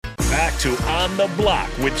back to On the Block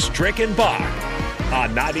with Strick and Bach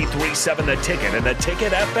on 93.7 The Ticket and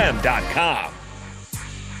theticketfm.com.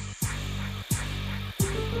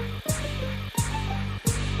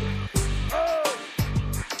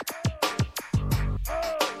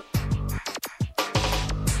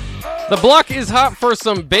 The block is hot for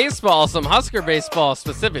some baseball, some Husker baseball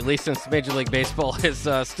specifically, since Major League Baseball is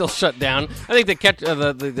still shut down. I think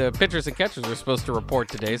the pitchers and catchers are supposed to report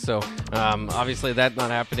today, so obviously that's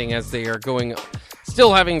not happening as they are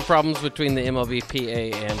still having problems between the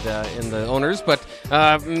MLBPA and the owners, but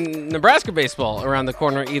Nebraska baseball around the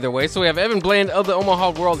corner either way. So we have Evan Bland of the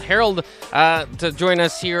Omaha World Herald to join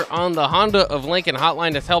us here on the Honda of Lincoln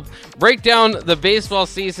hotline to help break down the baseball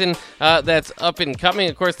season that's up and coming.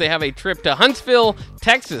 Of course, they have a trip to Huntsville,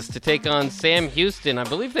 Texas to take on Sam Houston. I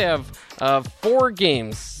believe they have 4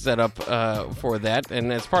 games set up for that,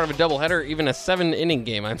 and as part of a doubleheader, even a 7-inning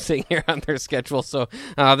game I'm seeing here on their schedule. So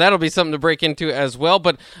that'll be something to break into as well.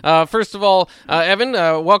 But first of all, Evan,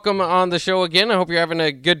 welcome on the show again. I hope you're having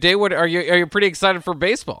a good day. Are you pretty excited for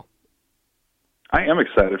baseball? I am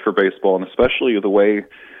excited for baseball, and especially the way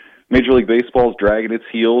Major League Baseball is dragging its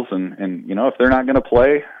heels. And you know, if they're not going to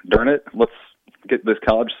play, darn it, let's get this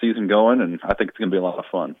college season going, and I think it's going to be a lot of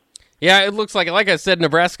fun. Yeah, it looks like I said,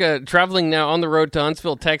 Nebraska traveling now on the road to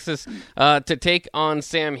Huntsville, Texas, to take on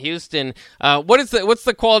Sam Houston. What's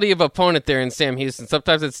the quality of opponent there in Sam Houston?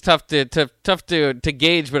 Sometimes it's tough to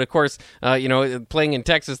gauge, but of course, playing in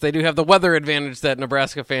Texas, they do have the weather advantage that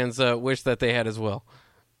Nebraska fans wish that they had as well.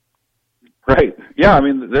 Right. Yeah, I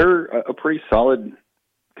mean, they're a pretty solid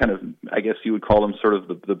kind of, I guess you would call them sort of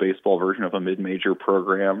the baseball version of a mid-major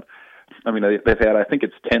program. I mean, they've had, I think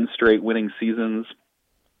it's 10 straight winning seasons.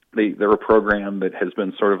 They're a program that has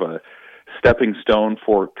been sort of a stepping stone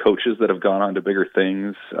for coaches that have gone on to bigger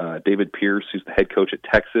things. David Pierce, who's the head coach at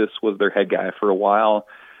Texas, was their head guy for a while.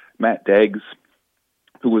 Matt Deggs,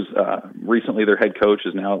 who was recently their head coach,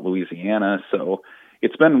 is now at Louisiana. So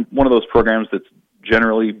it's been one of those programs that's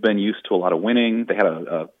generally been used to a lot of winning. They had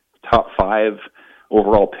a top 5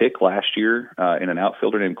 overall pick last year in an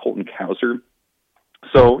outfielder named Colton Cowser.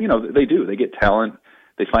 So, you know, they get talent.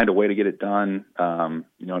 They find a way to get it done.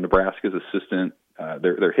 Nebraska's assistant,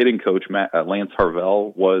 their hitting coach, Lance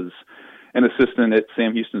Harvell, was an assistant at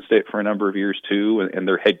Sam Houston State for a number of years too, and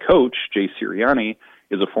their head coach, Jay Sirianni,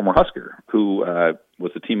 is a former Husker who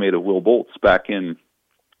was a teammate of Will Bolt's back in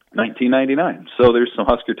 1999. So there's some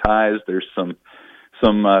Husker ties. There's some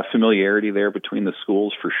familiarity there between the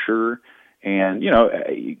schools for sure. And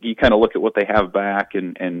you kind of look at what they have back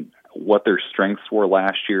and what their strengths were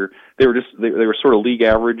last year. They were sort of league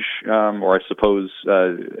average, or I suppose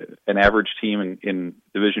an average team in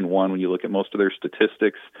Division I when you look at most of their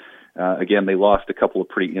statistics. Again, they lost a couple of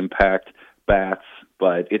pretty impact bats,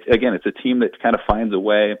 but it's a team that kind of finds a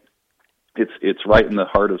way. It's right in the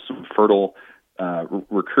heart of some fertile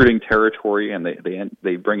recruiting territory, and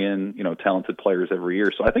they bring in talented players every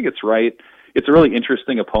year. So I think it's right. It's a really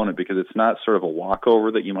interesting opponent because it's not sort of a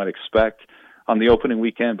walkover that you might expect on the opening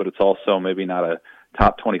weekend, but it's also maybe not a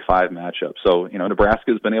top 25 matchup. So,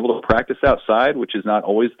 Nebraska has been able to practice outside, which is not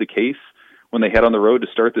always the case when they head on the road to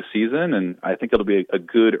start the season, and I think it'll be a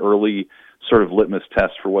good early sort of litmus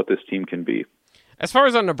test for what this team can be. As far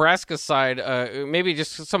as on Nebraska's side, maybe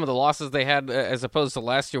just some of the losses they had as opposed to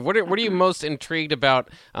last year, what are you most intrigued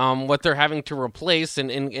about what they're having to replace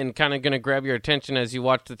and kind of going to grab your attention as you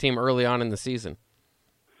watch the team early on in the season?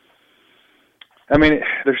 I mean,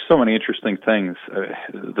 there's so many interesting things.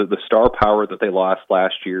 The star power that they lost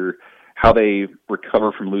last year, how they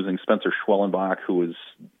recover from losing Spencer Schwellenbach, who was,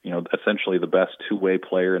 essentially the best two-way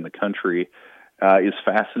player in the country, is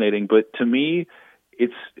fascinating. But to me,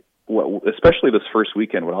 especially this first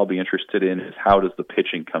weekend, what I'll be interested in is how does the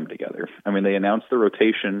pitching come together? I mean, they announced the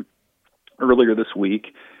rotation earlier this week,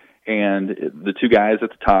 and the two guys at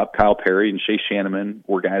the top, Kyle Perry and Shea Shanneman,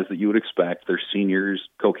 were guys that you would expect. They're seniors,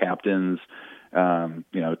 co-captains,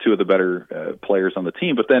 two of the better players on the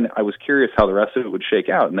team. But then I was curious how the rest of it would shake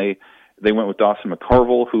out, and they went with Dawson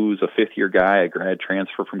McCarville, who's a fifth-year guy, a grad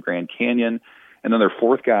transfer from Grand Canyon. And then their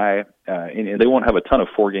fourth guy, and they won't have a ton of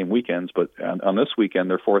 4-game weekends, but on this weekend,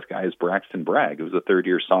 their fourth guy is Braxton Bragg, who's a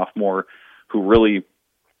third-year sophomore who really,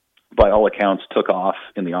 by all accounts, took off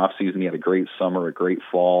in the offseason. He had a great summer, a great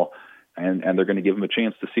fall, and they're going to give him a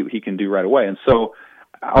chance to see what he can do right away. And so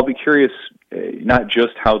I'll be curious, not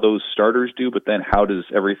just how those starters do, but then how does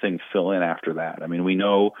everything fill in after that? I mean, we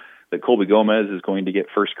know that Colby Gomez is going to get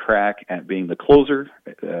first crack at being the closer,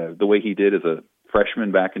 the way he did as a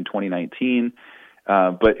freshman back in 2019.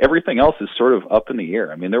 But everything else is sort of up in the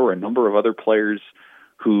air. I mean, there were a number of other players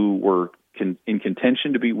who were in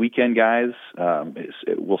contention to be weekend guys.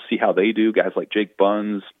 We'll see how they do. Guys like Jake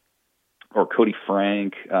Buns or Cody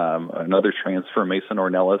Frank, another transfer, Mason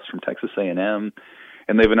Ornelas from Texas A&M,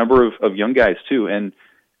 and they have a number of young guys too. And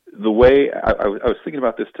the way I was thinking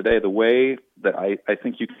about this today, the way that I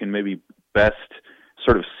think you can maybe best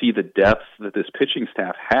sort of see the depth that this pitching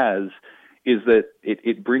staff has is that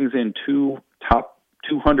it brings in two top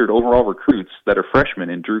 200 overall recruits that are freshmen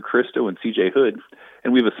in Drew Christo and CJ Hood,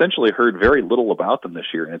 and we've essentially heard very little about them this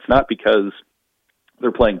year. And it's not because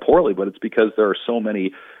they're playing poorly, but it's because there are so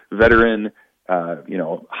many veteran,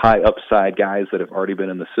 high upside guys that have already been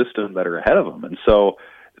in the system that are ahead of them. And so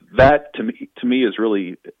that to me is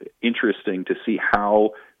really interesting to see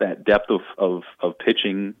how that depth of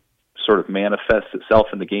pitching sort of manifests itself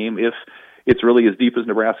in the game, if it's really as deep as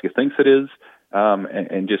Nebraska thinks it is,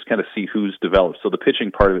 and just kind of see who's developed. So the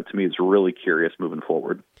pitching part of it to me is really curious moving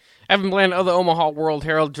forward. Evan Bland of the Omaha World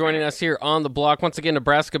Herald joining us here on the block. Once again,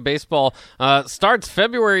 Nebraska baseball starts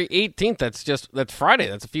February 18th. That's Friday.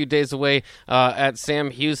 That's a few days away at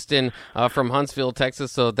Sam Houston from Huntsville,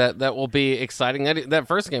 Texas. So that will be exciting. That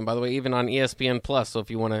first game, by the way, even on ESPN Plus. So if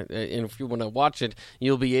you want to watch it,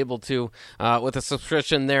 you'll be able to with a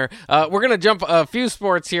subscription there. We're gonna jump a few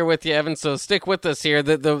sports here with you, Evan. So stick with us here.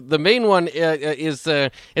 The main one is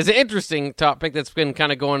an interesting topic that's been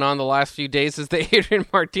kind of going on the last few days. Is the Adrian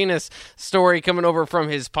Martinez story coming over from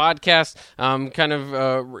his podcast,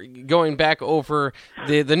 going back over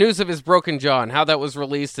the news of his broken jaw and how that was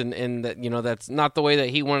released, and that that's not the way that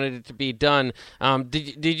he wanted it to be done.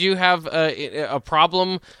 Did you have a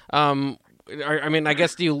problem? I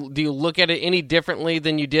guess do you look at it any differently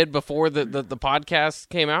than you did before the podcast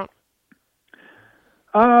came out?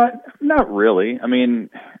 Not really. I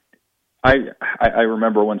mean, I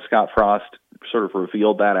remember when Scott Frost sort of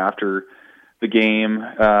revealed that after the game,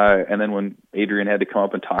 and then when Adrian had to come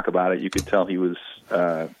up and talk about it, you could tell he was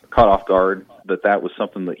caught off guard, that was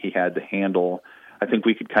something that he had to handle. I think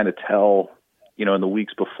we could kind of tell, in the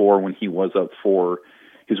weeks before when he was up for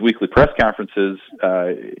his weekly press conferences,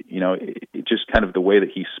 it just kind of the way that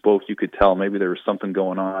he spoke, you could tell maybe there was something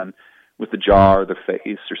going on with the jaw or the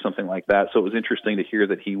face or something like that. So it was interesting to hear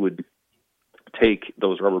that he would take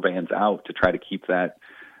those rubber bands out to try to keep that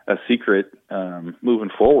a secret moving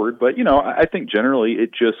forward. But, I think generally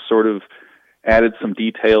it just sort of added some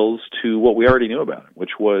details to what we already knew about him,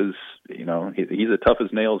 which was, he's a tough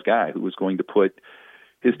as nails guy who was going to put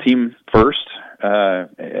his team first.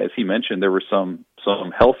 As he mentioned, there were some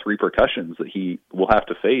health repercussions that he will have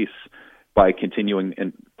to face by continuing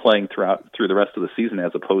and playing through the rest of the season,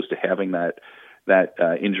 as opposed to having that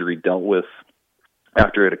injury dealt with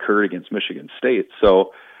after it occurred against Michigan State.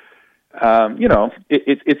 So,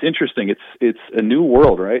 it's interesting. It's a new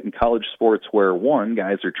world, right, in college sports where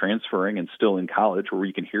guys are transferring and still in college, where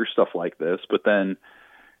you can hear stuff like this. But then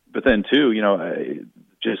too,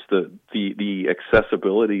 just the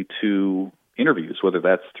accessibility to interviews, whether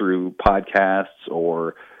that's through podcasts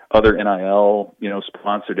or other NIL,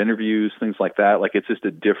 sponsored interviews, things like that. Like, it's just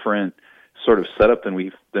a different sort of setup than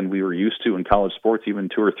we were used to in college sports even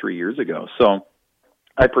 2 or 3 years ago. So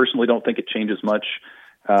I personally don't think it changes much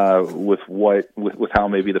with how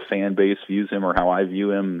maybe the fan base views him or how I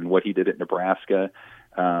view him and what he did at Nebraska.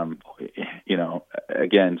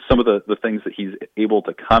 Again, some of the things that he's able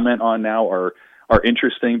to comment on now are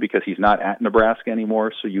interesting because he's not at Nebraska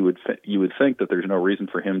anymore. So you would think that there's no reason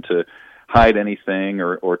for him to hide anything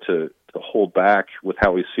or to hold back with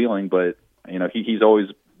how he's feeling. But, he's always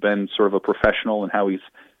been sort of a professional in how he's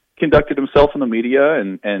conducted himself in the media,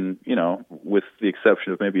 and with the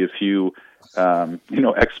exception of maybe a few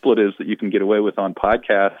expletives that you can get away with on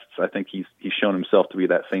podcasts, I think he's shown himself to be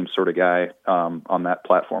that same sort of guy on that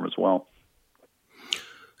platform as well.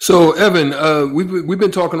 So, Evan, we've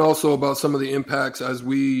been talking also about some of the impacts, as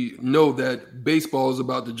we know that baseball is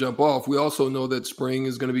about to jump off. We also know that spring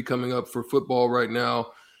is going to be coming up for football right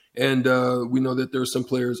now. And we know that there's some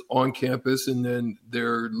players on campus, and then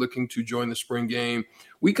they're looking to join the spring game.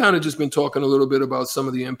 We kind of just been talking a little bit about some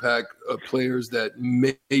of the impact of players that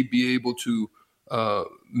may be able to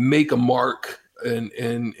make a mark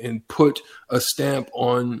and put a stamp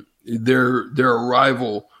on their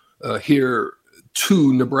arrival here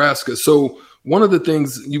to Nebraska. So one of the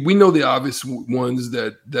things, we know the obvious ones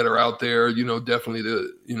that are out there, definitely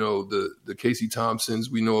the Casey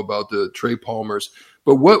Thompsons, we know about the Trey Palmers.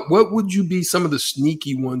 But what would you be some of the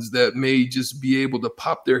sneaky ones that may just be able to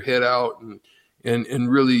pop their head out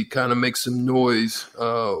and really kind of make some noise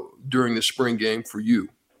during the spring game for you?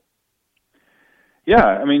 Yeah,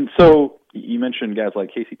 I mean, so you mentioned guys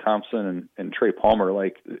like Casey Thompson and Trey Palmer.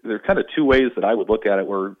 Like, there are kind of two ways that I would look at it,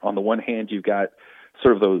 where on the one hand you've got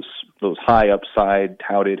sort of those high upside,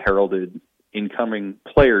 touted, heralded incoming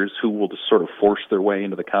players who will just sort of force their way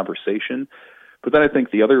into the conversation. But then I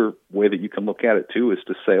think the other way that you can look at it too is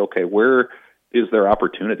to say, okay, where is there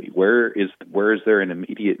opportunity? Where is there an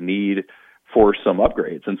immediate need for some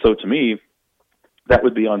upgrades? And so to me, that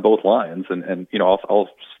would be on both lines. And I'll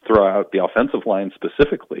throw out the offensive line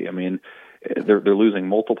specifically. I mean, they're losing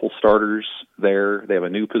multiple starters there. They have a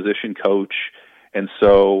new position coach. And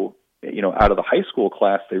so, out of the high school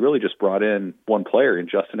class, they really just brought in one player in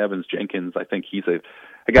Justin Evans Jenkins. I think he's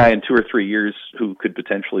a guy in 2 or 3 years who could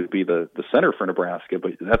potentially be the center for Nebraska,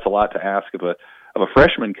 but that's a lot to ask of a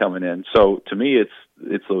freshman coming in. So to me,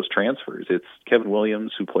 it's those transfers. It's Kevin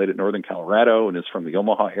Williams, who played at Northern Colorado and is from the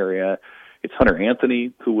Omaha area. It's Hunter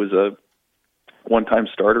Anthony, who was a one-time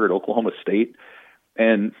starter at Oklahoma State.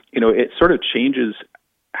 And, it sort of changes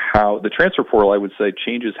how the transfer portal, I would say,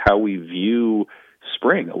 changes how we view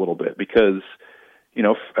spring a little bit, because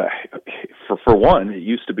for one, it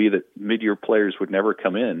used to be that mid-year players would never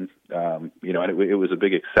come in, and it was a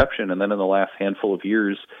big exception. And then in the last handful of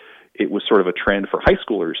years, it was sort of a trend for high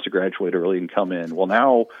schoolers to graduate early and come in. Well,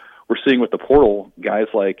 now we're seeing with the portal, guys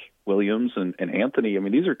like Williams and Anthony. I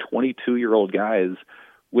mean, these are 22-year-old guys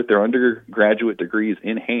with their undergraduate degrees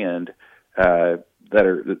in hand, that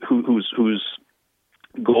are whose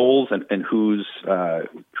goals and whose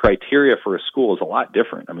criteria for a school is a lot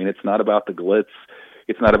different. I mean, it's not about the glitz.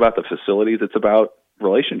 It's not about the facilities. It's about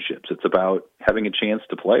relationships. It's about having a chance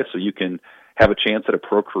to play so you can have a chance at a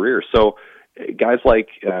pro career. So guys like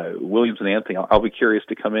Williams and Anthony, I'll be curious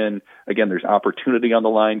to come in. Again, there's opportunity on the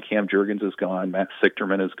line. Cam Jurgens is gone. Matt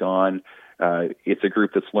Sichterman is gone. It's a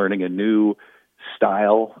group that's learning a new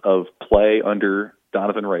style of play under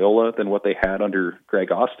Donovan Raiola than what they had under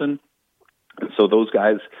Greg Austin. And so those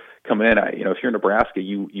guys come in, if you're Nebraska,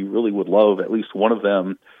 you really would love at least one of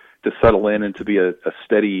them to settle in and to be a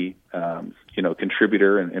steady,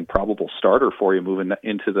 contributor and probable starter for you moving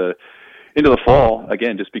into the fall.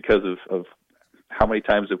 Again, just because of how many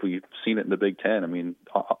times have we seen it in the Big Ten? I mean,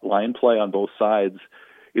 line play on both sides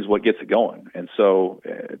is what gets it going. And so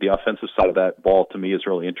the offensive side of that ball, to me, is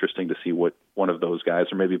really interesting to see what one of those guys,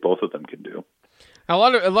 or maybe both of them, can do. A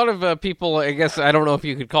lot of people, I guess, I don't know if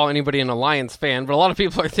you could call anybody an Alliance fan, but a lot of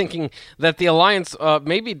people are thinking that the Alliance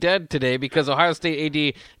may be dead today because Ohio State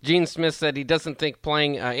AD Gene Smith said he doesn't think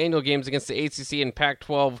playing annual games against the ACC and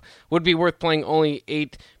Pac-12 would be worth playing only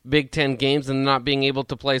 8 Big Ten games and not being able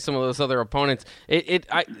to play some of those other opponents.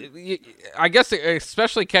 I guess it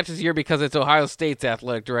especially catches your because it's Ohio State's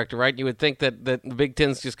athletic director, right? You would think that the Big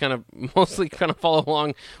Ten's just kind of mostly kind of follow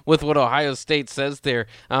along with what Ohio State says there.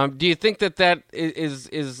 Do you think that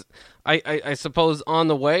is I suppose on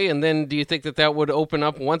the way, and then do you think that would open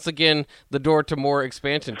up once again the door to more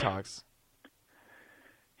expansion talks?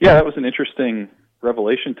 Yeah, that was an interesting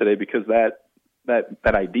revelation today, because that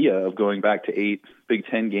idea of going back to 8 Big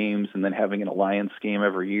Ten games and then having an alliance game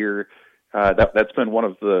every year, that's been one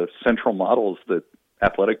of the central models that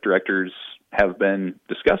athletic directors have been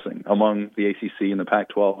discussing among the ACC and the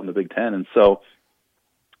Pac-12 and the Big Ten. And so,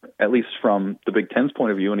 at least from the Big Ten's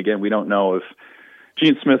point of view, and again, we don't know if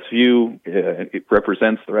Gene Smith's view it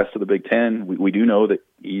represents the rest of the Big Ten. We do know that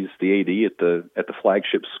he's the AD at the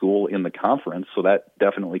flagship school in the conference, so that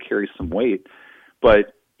definitely carries some weight.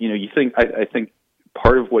 But I think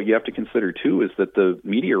part of what you have to consider too is that the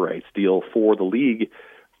media rights deal for the league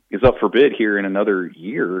is up for bid here in another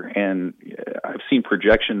year, and I've seen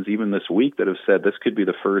projections even this week that have said this could be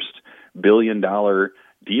the first $1 billion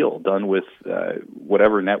deal done with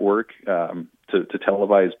whatever network to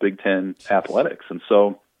televise Big Ten athletics. And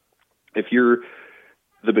so if you're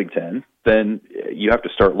the Big Ten, then you have to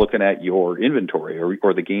start looking at your inventory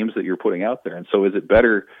or the games that you're putting out there. And so is it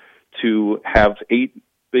better to have 8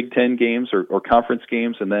 Big Ten games or conference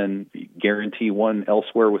games and then guarantee one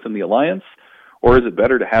elsewhere within the alliance? Or is it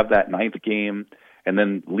better to have that 9th game and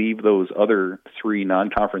then leave those other 3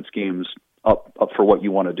 non-conference games up for what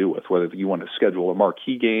you want to do with, whether you want to schedule a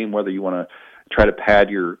marquee game, whether you want to try to pad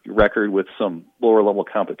your record with some lower level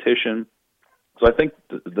competition. So I think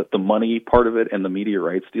the money part of it and the media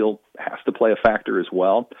rights deal has to play a factor as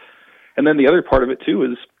well. And then the other part of it too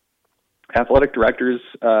is athletic directors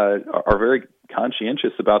are very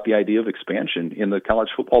conscientious about the idea of expansion in the college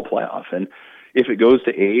football playoff. And if it goes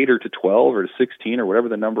to 8 or to 12 or to 16 or whatever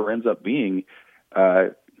the number ends up being,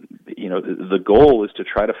 the goal is to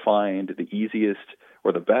try to find the easiest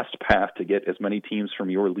or the best path to get as many teams from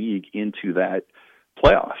your league into that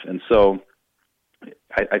playoff. And so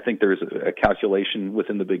I think there's a calculation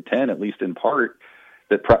within the Big Ten, at least in part,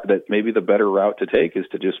 that maybe the better route to take is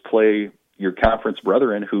to just play your conference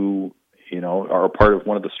brethren who, are part of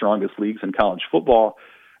one of the strongest leagues in college football,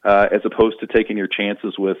 as opposed to taking your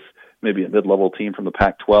chances with maybe a mid-level team from the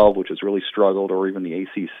Pac-12, which has really struggled, or even the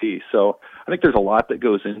ACC. So I think there's a lot that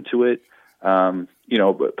goes into it.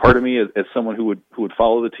 But part of me, as someone who would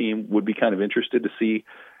follow the team, would be kind of interested to see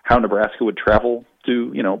how Nebraska would travel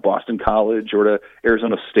to, Boston College or to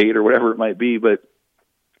Arizona State or whatever it might be. But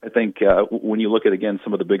I think when you look at, again,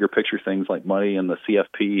 some of the bigger picture things like money and the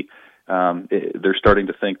CFP, they're starting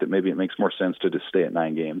to think that maybe it makes more sense to just stay at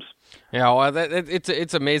 9 games. Yeah, well,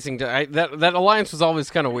 it's amazing. That alliance was always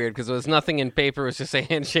kind of weird because it was nothing in paper. It was just a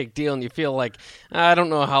handshake deal, and you feel like, I don't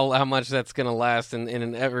know how much that's going to last in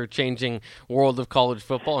an ever-changing world of college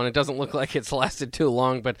football, and it doesn't look like it's lasted too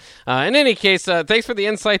long. But in any case, thanks for the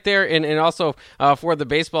insight there, and also for the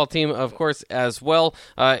baseball team, of course, as well.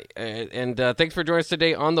 And thanks for joining us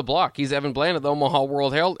today on The Block. He's Evan Bland of the Omaha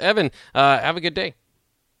World Herald. Evan, have a good day.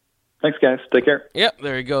 Thanks, guys. Take care. Yep,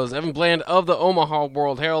 there he goes. Evan Bland of the Omaha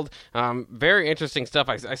World Herald. Very interesting stuff.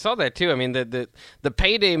 I saw that, too. I mean, the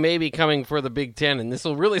payday may be coming for the Big Ten, and this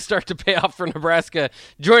will really start to pay off for Nebraska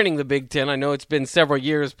joining the Big Ten. I know it's been several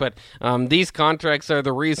years, but these contracts are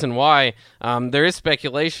the reason why. There is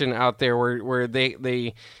speculation out there where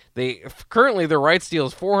they currently their rights deal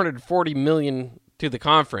is $440 million to the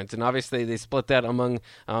conference, and obviously they split that among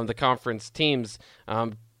the conference teams.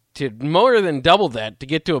 To more than double that, to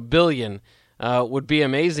get to $1 billion, would be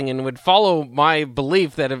amazing, and would follow my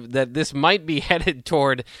belief that this might be headed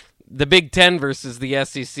toward the Big Ten versus the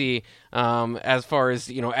SEC, as far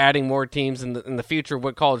as adding more teams in the future of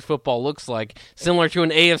what college football looks like, similar to an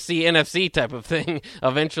AFC NFC type of thing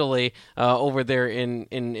eventually over there in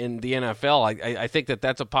the NFL. I think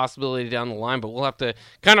that's a possibility down the line, but we'll have to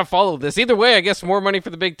kind of follow this. Either way, I guess more money for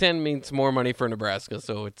the Big Ten means more money for Nebraska,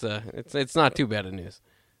 so it's not too bad of news.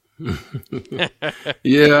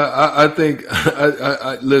 Yeah, I think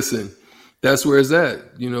I listen, that's where it's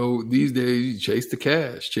at. These days you chase the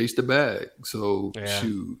cash, chase the bag. So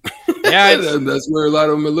shoot. Yeah, that's where a lot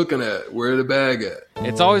of them are looking at. Where the bag at?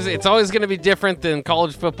 It's always going to be different than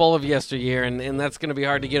college football of yesteryear, and that's going to be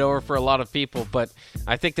hard to get over for a lot of people. But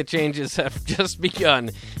I think the changes have just begun,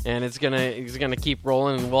 and it's gonna keep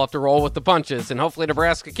rolling, and we'll have to roll with the punches. And hopefully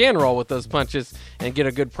Nebraska can roll with those punches and get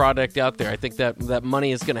a good product out there. I think that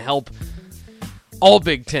money is going to help all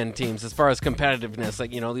Big Ten teams as far as competitiveness.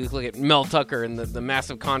 Like, you look at Mel Tucker and the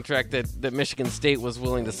massive contract that Michigan State was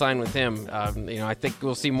willing to sign with him. I think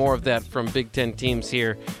we'll see more of that from Big Ten teams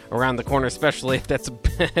here around the corner, especially if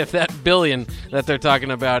that billion that they're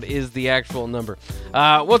talking about is the actual number.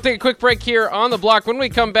 We'll take a quick break here on The Block. When we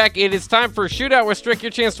come back, it is time for Shootout with Strick.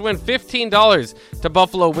 Your chance to win $15 to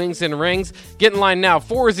Buffalo Wings and Rings. Get in line now,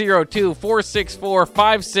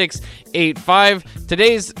 402-464-5685.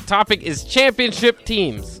 Today's topic is championship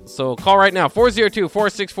teams. So call right now,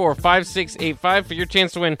 402-464-5685 for your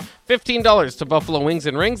chance to win $15 to Buffalo Wings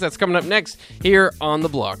and Rings. That's coming up next here on The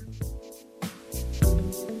Block.